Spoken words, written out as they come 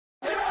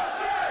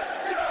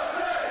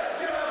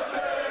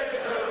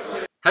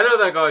Hello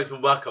there guys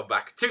and welcome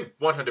back to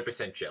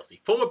 100%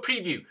 Chelsea. Form a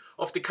preview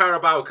of the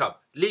Carabao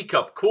Cup, League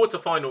Cup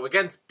quarter-final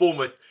against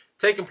Bournemouth,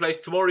 taking place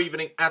tomorrow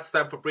evening at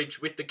Stamford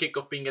Bridge with the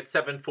kickoff being at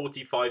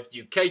 7:45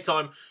 UK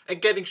time.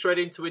 And getting straight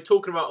into it,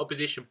 talking about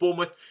opposition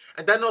Bournemouth,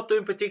 and they're not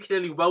doing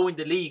particularly well in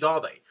the league,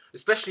 are they?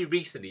 Especially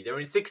recently.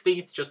 They're in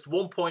 16th, just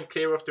 1 point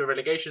clear of the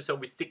relegation zone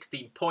with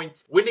 16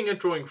 points. Winning and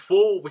drawing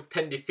 4 with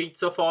 10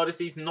 defeats so far this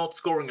season. Not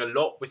scoring a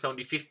lot with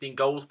only 15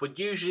 goals, but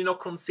usually not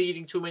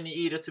conceding too many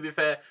either, to be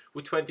fair,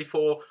 with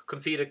 24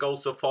 conceded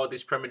goals so far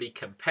this Premier League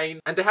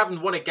campaign. And they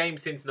haven't won a game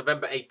since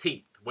November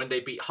 18th, when they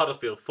beat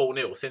Huddersfield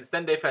 4-0. Since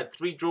then, they've had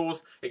 3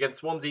 draws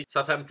against Swansea,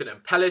 Southampton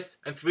and Palace,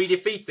 and 3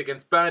 defeats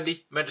against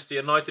Burnley, Manchester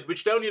United,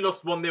 which they only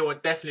lost 1-0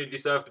 and definitely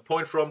deserved a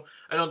point from.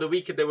 And on the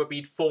weekend, they were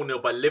beat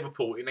 4-0 by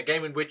Liverpool in a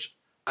game in which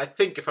I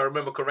think, if I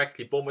remember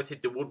correctly, Bournemouth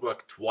hit the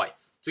woodwork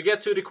twice. To get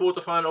to the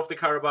quarterfinal of the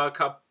Carabao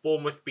Cup,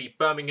 Bournemouth beat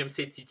Birmingham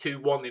City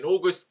 2-1 in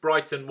August,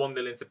 Brighton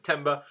 1-0 in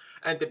September,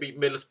 and they beat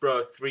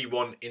Middlesbrough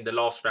 3-1 in the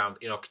last round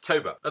in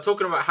October. Now,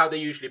 talking about how they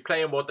usually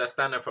play and what their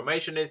standard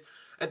formation is,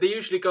 and they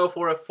usually go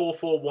for a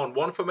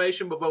 4-4-1-1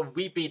 formation, but when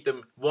we beat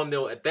them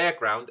 1-0 at their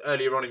ground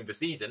earlier on in the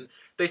season,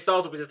 they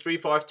started with a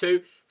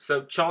 3-5-2,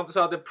 so chances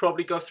are they'll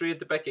probably go 3 at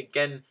the back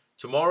again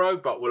tomorrow,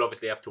 but we'll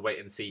obviously have to wait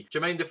and see.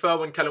 Jermaine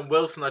Defoe and Callum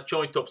Wilson are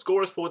joint top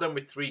scorers for them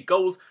with 3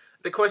 goals.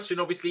 The question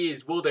obviously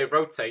is, will they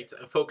rotate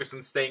and focus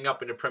on staying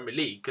up in the Premier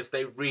League, because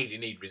they really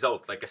need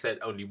results. Like I said,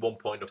 only 1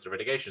 point off the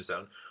relegation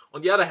zone.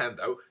 On the other hand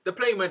though, they're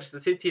playing Manchester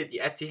City at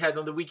the Etihad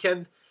on the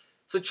weekend,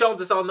 so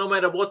chances are no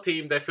matter what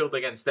team they field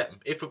against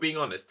them, if we're being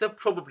honest, they'll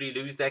probably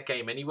lose that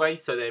game anyway,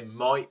 so they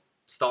might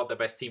start their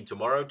best team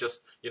tomorrow,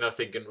 just,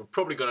 thinking we're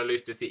probably going to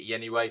lose to City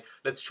anyway,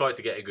 let's try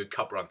to get a good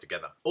cup run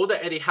together. All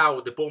that Eddie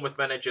Howe, the Bournemouth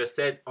manager,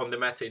 said on the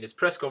matter in his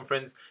press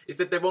conference is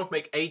that they won't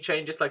make 8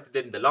 changes like they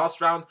did in the last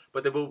round,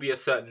 but there will be a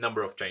certain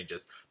number of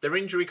changes. Their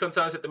injury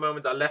concerns at the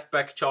moment are left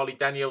back Charlie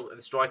Daniels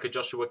and striker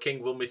Joshua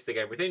King will miss the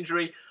game with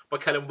injury, but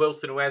Callum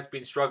Wilson, who has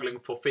been struggling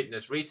for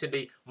fitness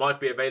recently,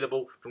 might be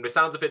available. From the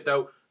sounds of it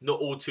though, not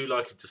all too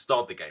likely to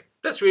start the game.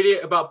 That's really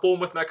it about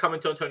Bournemouth. Now coming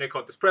to Antonio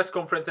Conte's press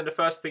conference, and the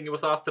first thing he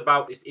was asked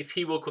about is if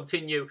he will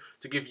continue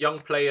to give young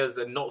players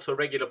and not so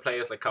regular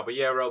players like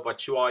Caballero,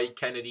 Batshuayi,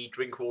 Kenedy,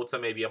 Drinkwater,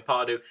 maybe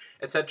Ampadu,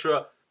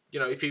 etc.,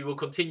 if he will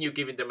continue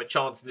giving them a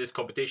chance in this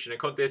competition. And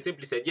Conte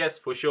simply said, yes,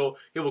 for sure,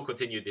 he will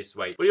continue this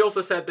way. But he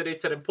also said that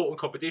it's an important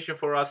competition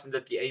for us and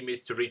that the aim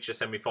is to reach a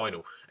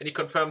semi-final. And he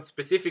confirmed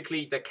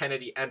specifically that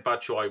Kenedy and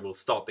Batshuayi will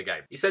start the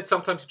game. He said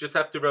sometimes you just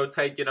have to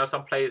rotate,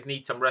 some players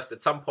need some rest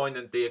at some point,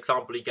 and the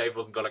example he gave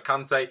was N'Golo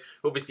Kante,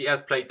 who obviously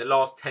has played the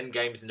last 10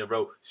 games in a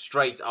row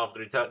straight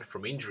after returning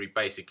from injury,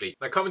 basically.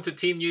 Now coming to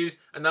team news,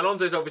 and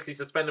Alonso is obviously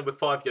suspended with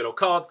 5 yellow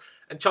cards,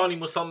 and Charlie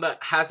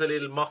Musonda has a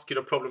little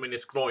muscular problem in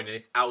his groin and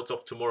is out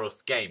of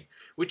tomorrow's game.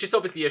 Which is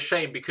obviously a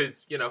shame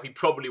because, he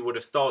probably would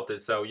have started.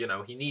 So,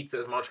 he needs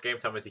as much game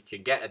time as he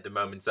can get at the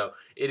moment. So,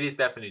 it is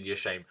definitely a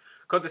shame.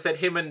 Conte said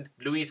him and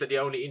Luis are the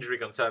only injury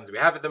concerns we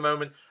have at the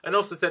moment. And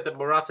also said that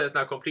Morata is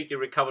now completely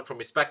recovered from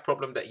his back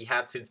problem that he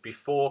had since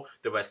before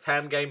the West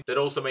Ham game. That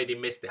also made him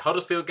miss the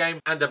Huddersfield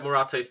game. And that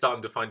Morata is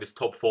starting to find his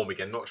top form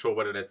again. Not sure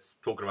whether that's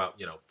talking about,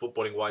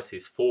 footballing wise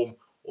his form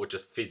or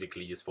just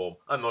physically his form.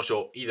 I'm not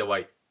sure. Either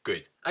way,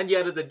 good. And he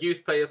added that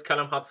youth players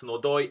Callum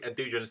Hudson-Odoi and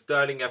Dujon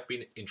Sterling have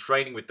been in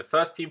training with the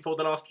first team for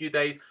the last few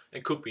days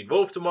and could be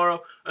involved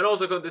tomorrow. And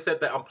also Conte said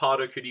that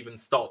Ampadu could even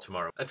start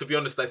tomorrow. And to be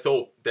honest, I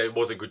thought there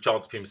was a good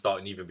chance of him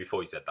starting even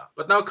before he said that.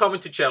 But now coming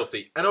to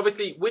Chelsea. And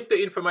obviously, with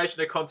the information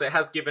that Conte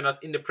has given us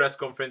in the press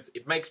conference,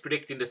 it makes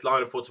predicting this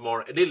lineup for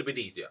tomorrow a little bit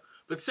easier.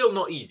 But still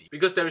not easy,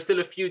 because there are still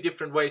a few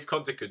different ways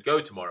Conte could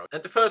go tomorrow.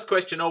 And the first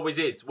question always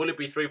is, will it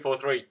be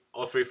 3-4-3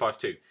 or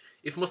 3-5-2?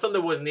 If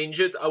Musonda wasn't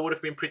injured, I would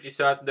have been pretty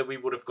certain that we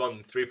would have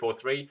gone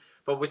 3-4-3.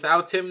 But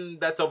without him,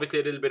 that's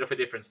obviously a little bit of a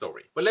different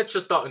story. But let's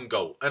just start in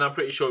goal. And I'm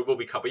pretty sure it will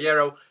be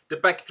Caballero. The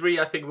back 3,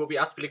 I think, will be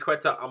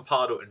Azpilicueta,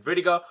 Ampadu and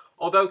Rudiger.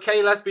 Although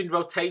Cahill has been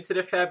rotated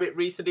a fair bit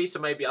recently, so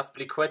maybe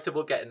Azpilicueta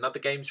will get another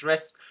game's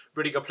rest.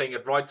 Rudiger playing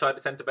at right side of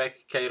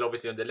centre-back, Cahill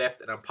obviously on the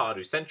left and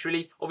Ampadu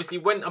centrally. Obviously,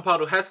 when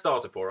Ampadu has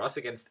started for us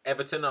against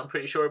Everton, I'm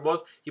pretty sure it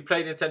was, he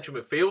played in central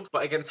midfield.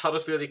 But against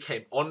Huddersfield, he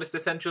came on as the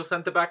central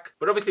centre-back.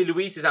 But obviously,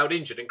 Luis is out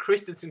injured and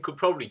Christensen could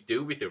probably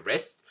do with the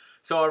rest.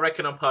 So I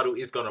reckon Ampadu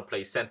is going to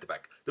play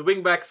centre-back. The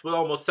wing-backs will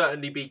almost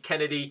certainly be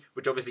Kenedy,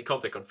 which obviously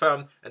Conte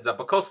confirmed, and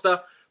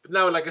Zappacosta. But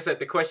now, like I said,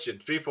 the question,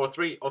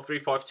 3-4-3 or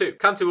 3-5-2.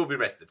 Kante will be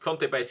rested.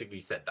 Conte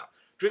basically said that.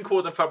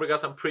 Drinkwater and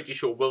Fabregas, I'm pretty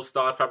sure, will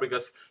start.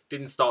 Fabregas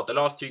didn't start the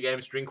last 2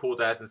 games.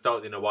 Drinkwater hasn't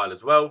started in a while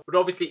as well. But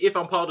obviously, if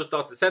Ampadu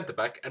starts at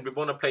centre-back and we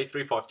want to play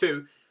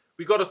 3-5-2,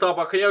 we got to start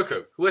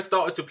Bakayoko, who has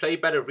started to play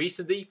better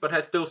recently, but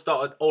has still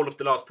started all of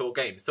the last 4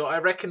 games. So I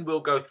reckon we'll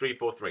go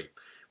 3-4-3.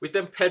 With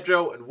then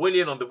Pedro and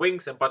Willian on the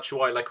wings and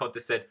Batshuayi, like Conte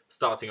said,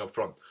 starting up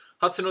front.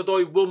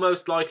 Hudson-Odoi will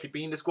most likely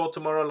be in the squad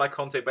tomorrow, like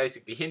Conte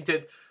basically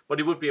hinted, but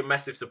it would be a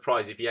massive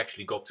surprise if he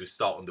actually got to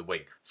start on the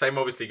wing. Same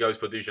obviously goes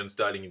for Dusan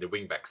Sterling in the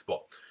wing-back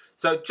spot.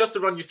 So just to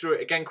run you through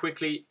it again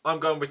quickly, I'm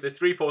going with the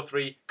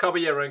 3-4-3,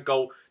 Caballero in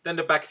goal. Then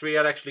the back three,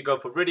 I'd actually go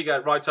for Rudiger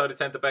at right-sided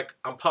centre-back,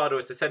 Amparo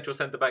as the central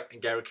centre-back,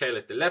 and Gary Cahill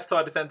as the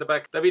left-sided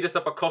centre-back. David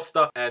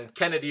Zappacosta and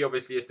Kenedy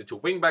obviously as the two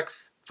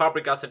wing-backs.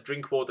 Fabregas and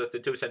Drinkwater as the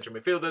two central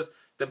midfielders.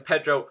 Then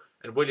Pedro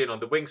and Willian on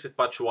the wings with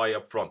Batshuayi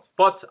up front.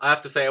 But I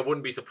have to say I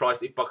wouldn't be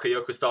surprised if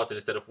Bakayoko started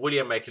instead of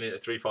Willian, making it a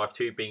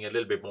 3-5-2, being a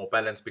little bit more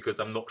balanced, because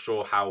I'm not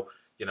sure how,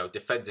 you know,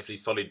 defensively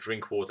solid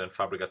Drinkwater and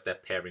Fabregas their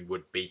pairing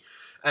would be.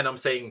 And I'm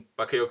saying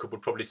Bakayoko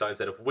would probably start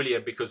instead of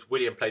Willian because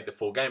Willian played the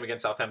full game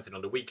against Southampton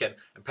on the weekend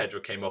and Pedro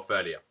came off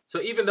earlier.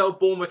 So even though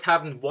Bournemouth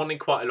haven't won in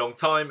quite a long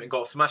time and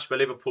got smashed by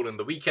Liverpool on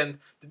the weekend,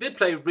 they did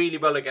play really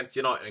well against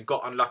United and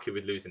got unlucky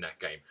with losing that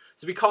game.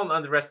 So we can't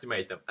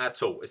underestimate them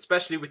at all,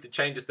 especially with the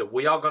changes that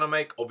we are going to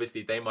make.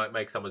 Obviously they might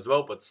make some as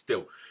well, but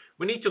still,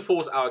 we need to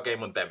force our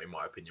game on them, in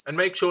my opinion, and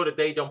make sure that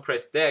they don't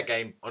press their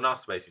game on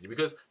us, basically,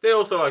 because they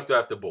also like to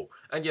have the ball.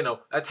 And, you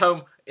know, at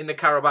home in the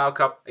Carabao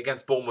Cup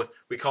against Bournemouth,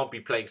 we can't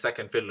be playing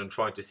second fiddle and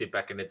trying to sit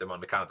back and hit them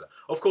on the counter.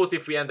 Of course,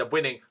 if we end up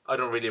winning, I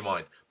don't really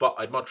mind, but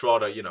I'd much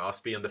rather, you know,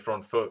 us be on the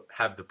front foot,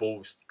 have the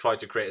ball, try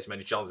to create as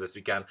many chances as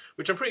we can,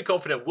 which I'm pretty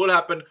confident will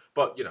happen,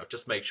 but, you know,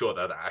 just make sure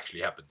that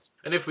actually happens.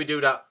 And if we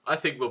do that, I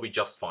think we'll be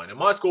just fine. And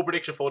my score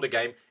prediction for the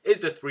game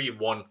is a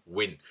 3-1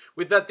 win.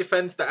 With that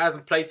defence that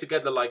hasn't played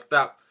together like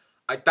that,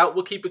 I doubt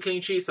we'll keep a clean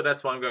sheet, so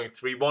that's why I'm going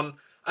 3-1.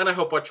 And I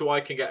hope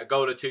Batshuayi can get a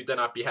goal or two, then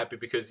I'd be happy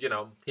because, you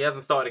know, he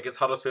hasn't started against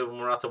Huddersfield when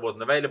Morata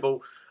wasn't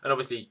available. And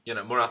obviously, you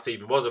know, Morata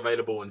even was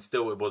available and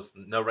still it was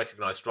no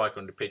recognised striker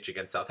on the pitch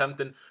against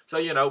Southampton. So,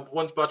 you know,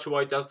 once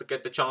Batshuayi does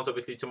get the chance,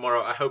 obviously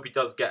tomorrow, I hope he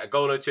does get a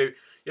goal or two.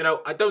 You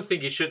know, I don't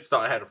think he should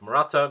start ahead of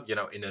Morata, you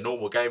know, in a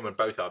normal game when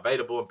both are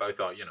available and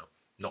both are, you know,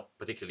 not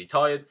particularly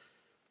tired.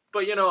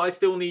 But, you know, I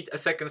still need a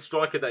second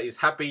striker that is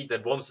happy,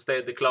 that wants to stay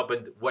at the club,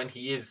 and when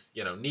he is,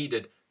 you know,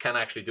 needed, can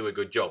actually do a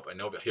good job.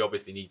 And he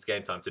obviously needs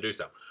game time to do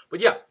so. But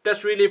yeah,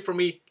 that's really it from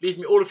me. Leave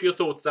me all of your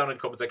thoughts down in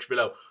the comment section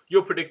below.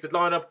 Your predicted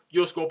lineup,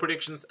 your score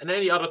predictions, and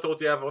any other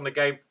thoughts you have on the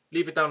game,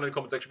 leave it down in the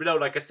comment section below.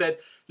 Like I said,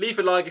 leave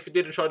a like if you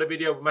did enjoy the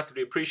video. We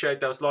massively appreciate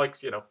those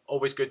likes. You know,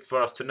 always good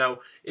for us to know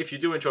if you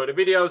do enjoy the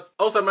videos.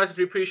 Also,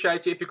 massively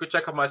appreciate it if you could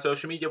check out my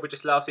social media, which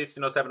is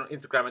LaoC7 on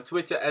Instagram and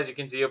Twitter, as you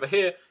can see over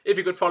here. If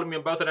you could follow me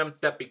on both of them,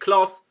 that'd be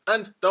class.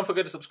 And don't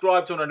forget to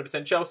subscribe to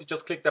 100% Chelsea.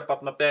 Just click that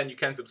button up there and you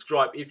can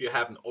subscribe if you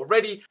haven't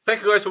already.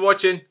 Thank you guys for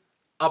watching.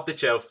 Up the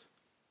Chelsea.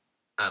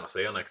 And I'll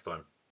see you next time.